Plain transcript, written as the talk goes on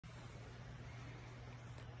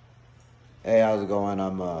Hey, how's it going?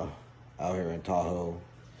 I'm out here in Tahoe.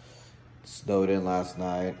 It snowed in last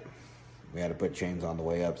night. We had to put chains on the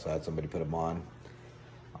way up, so I had somebody put them on.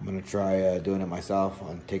 I'm gonna try doing it myself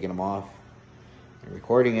on taking them off and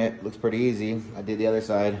recording it. Looks pretty easy. I did the other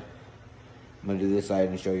side. I'm gonna do this side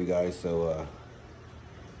and show you guys, so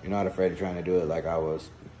you're not afraid of trying to do it like I was.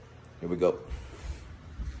 Here we go.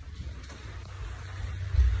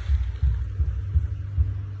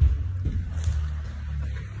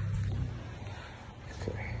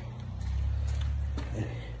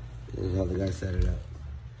 This is how the guy set it up.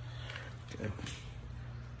 Okay.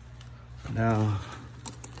 Now,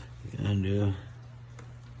 you're gonna do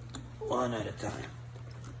one at a time.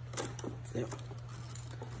 Yep.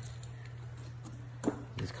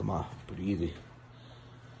 Just come off, pretty easy.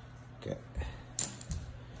 Okay.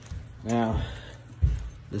 Now,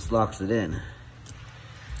 this locks it in.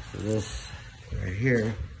 So this right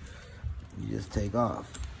here, you just take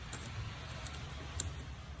off.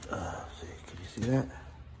 See, can you see that?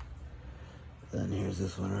 Then here's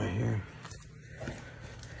this one right here.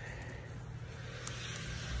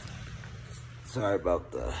 Sorry about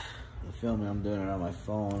the filming. I'm doing it on my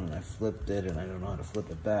phone and I flipped it and I don't know how to flip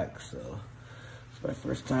it back, so it's my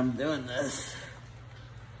first time doing this.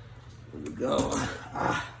 Here we go.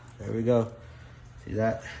 There we go. See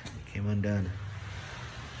that? It came undone.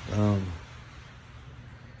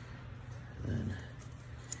 Then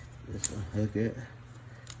this one, hook it,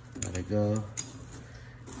 let it go.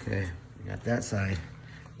 Okay. We got that side.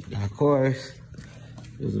 Now, of course,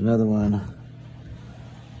 there's another one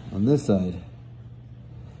on this side.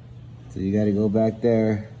 So you got to go back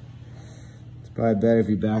there. It's probably better if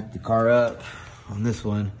you back the car up on this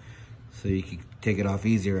one so you can take it off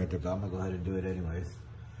easier at the top. I'm going to go ahead and do it anyways.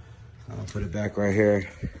 So I'll put it back right here.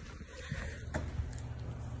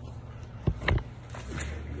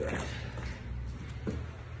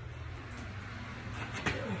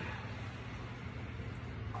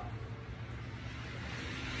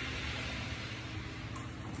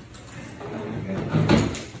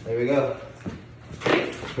 There we go.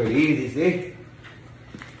 It's pretty easy, see?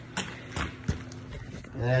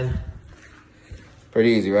 And pretty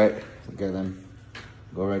easy, right? Okay, then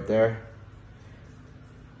go right there.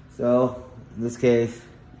 So, in this case,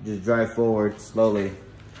 just drive forward slowly.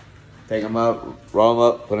 Take them up, roll them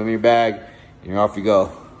up, put them in your bag, and off you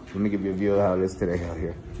go. Let me give you a view of how it is today out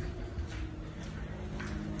here.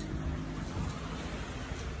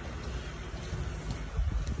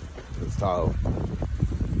 It's Tahoe.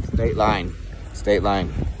 State line. State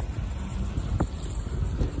line.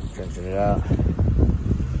 Stretching it out.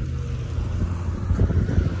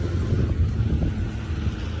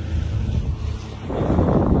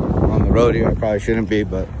 I'm on the road here. I probably shouldn't be,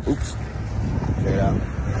 but oops. Check it out.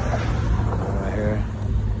 Right here.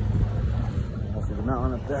 I'll see the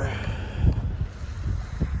mountain up there.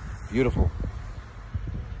 Beautiful.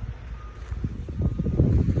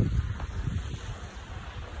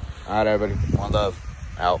 All right, everybody. One love.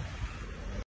 Out.